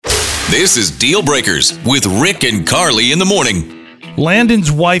This is Deal Breakers with Rick and Carly in the morning. Landon's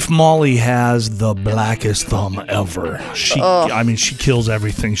wife, Molly, has the blackest thumb ever. She kills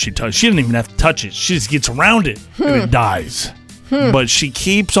everything she touches. She doesn't even have to touch it. She just gets around it and it dies. But she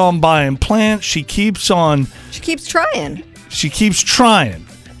keeps on buying plants. She keeps trying. She keeps trying.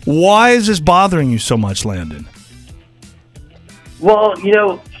 Why is this bothering you so much, Landon? Well,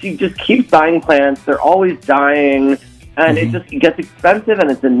 she just keeps buying plants. They're always dying, and it gets expensive,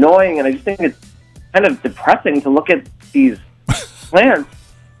 and it's annoying, and I just think it's kind of depressing to look at these plants.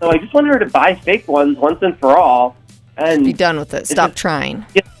 So I just want her to buy fake ones once and for all, and be done with it. Stop trying.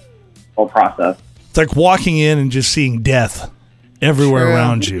 Whole process. It's like walking in and just seeing death everywhere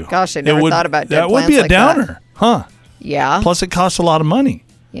around you. Gosh, I never thought about dead that plants would be a like downer, that. huh? Yeah. Plus, it costs a lot of money.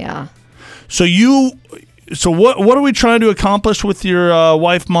 Yeah. So what are we trying to accomplish with your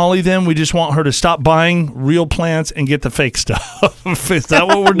wife, Molly, then? We just want her to stop buying real plants and get the fake stuff. Is that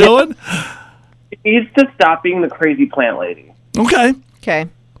what we're doing? She needs to stop being the crazy plant lady. Okay.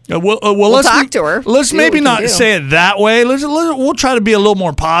 We'll let's talk to her. Let's maybe not say it that way. We'll try to be a little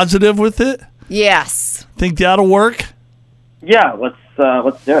more positive with it. Yes. Think that'll work? Yeah, let's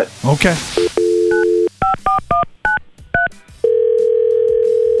do it. Okay.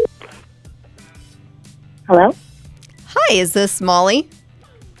 Hello? Hi, is this Molly?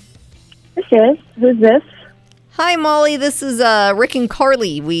 This is. Who's this? Hi, Molly. This is Rick and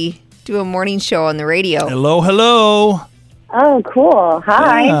Carly. We do a morning show on the radio. Hello. Oh, cool.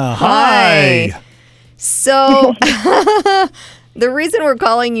 Hi. Yeah, hi. So, the reason we're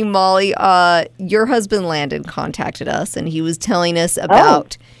calling you Molly, your husband Landon contacted us, and he was telling us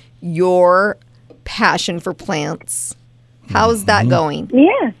about your passion for plants. How's that going?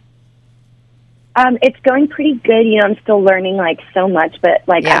 Yeah. It's going pretty good. I'm still learning so much, but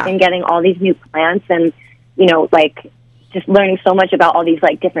I've been getting all these new plants and, just learning so much about all these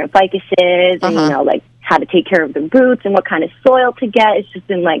different ficuses and, how to take care of the roots and what kind of soil to get. It's just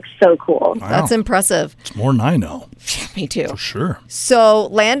been so cool. Wow. That's impressive. It's more than I know. Me too. For sure. So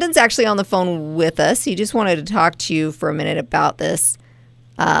Landon's actually on the phone with us. He just wanted to talk to you for a minute about this.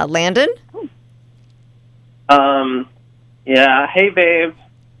 Landon? Yeah. Hey, babe.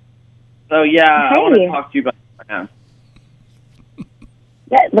 So, I want to talk to you about plants.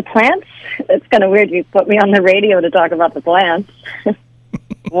 Yeah, the plants? It's kind of weird you put me on the radio to talk about the plants.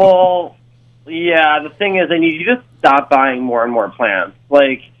 Well, yeah, the thing is, I need you to stop buying more and more plants.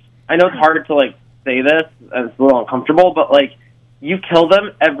 I know it's hard to, say this, and it's a little uncomfortable, but, you kill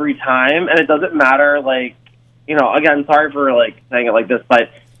them every time, and it doesn't matter, again, sorry for, saying it like this, but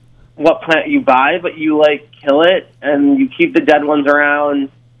what plant you buy, but you, kill it, and you keep the dead ones around.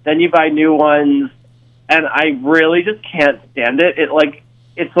 Then you buy new ones, and I really just can't stand it.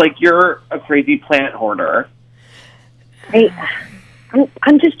 It's like you're a crazy plant hoarder.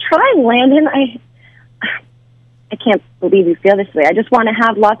 I'm just trying, Landon. I can't believe you feel this way. I just want to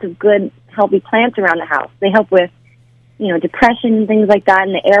have lots of good, healthy plants around the house. They help with, depression and things like that,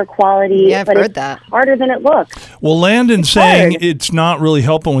 and the air quality. Yeah, I've heard that. It's harder than it looks. Well, Landon's It's saying hard. it's not really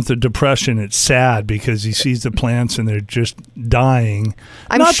helping with the depression. It's sad because he sees the plants and they're just dying.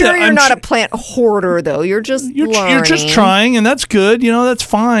 I'm sure you're not a plant hoarder, though. You're just learning. You're just trying, and that's good. That's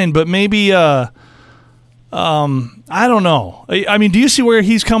fine. But maybe, I don't know. I mean, do you see where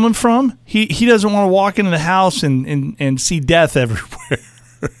he's coming from? He doesn't want to walk into the house and see death everywhere.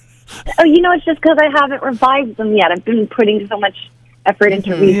 Oh, it's just because I haven't revived them yet. I've been putting so much effort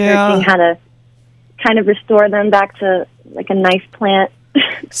into researching how to kind of restore them back to a nice plant.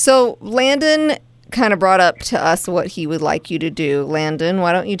 So Landon kind of brought up to us what he would like you to do. Landon,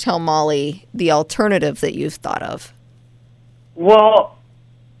 why don't you tell Molly the alternative that you've thought of? Well,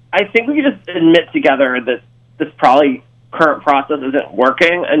 I think we could just admit together that this probably current process isn't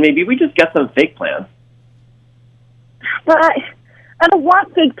working, and maybe we just get some fake plants. But I don't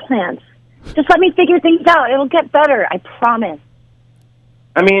want fake plants. Just let me figure things out. It'll get better. I promise.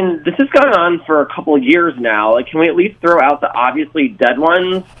 I mean, this has gone on for a couple of years now. Can we at least throw out the obviously dead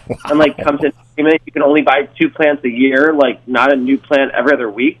ones and come to an agreement you can only buy 2 plants a year, not a new plant every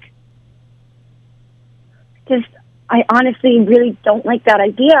other week? I honestly really don't like that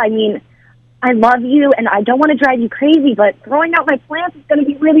idea. I mean, I love you and I don't want to drive you crazy, but throwing out my plants is going to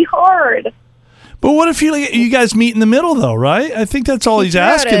be really hard. But what if you guys meet in the middle, though, right? I think that's all he's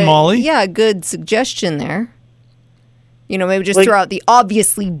asking, Molly. Yeah, good suggestion there. Maybe just throw out the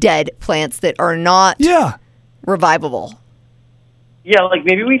obviously dead plants that are not revivable. Yeah,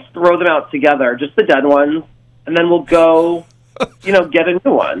 maybe we throw them out together, just the dead ones, and then we'll go, get a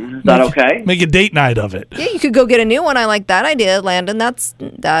new one. Is that okay? Make a date night of it. Yeah, you could go get a new one. I like that idea, Landon. That's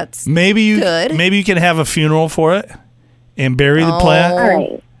maybe good. Maybe you can have a funeral for it and bury the plant. All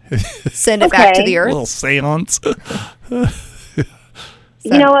right. Send it back to the A earth. little seance.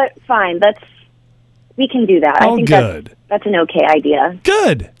 You know what? Fine. We can do that. Oh, I think good. that's an okay idea.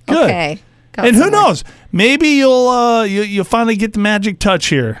 Good. Okay. Got And who somewhere. knows? Maybe you'll finally get the magic touch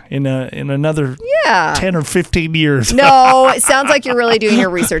here in another 10 or 15 years. No, it sounds like you're really doing your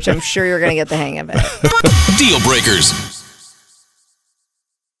research. I'm sure you're going to get the hang of it. Deal breakers.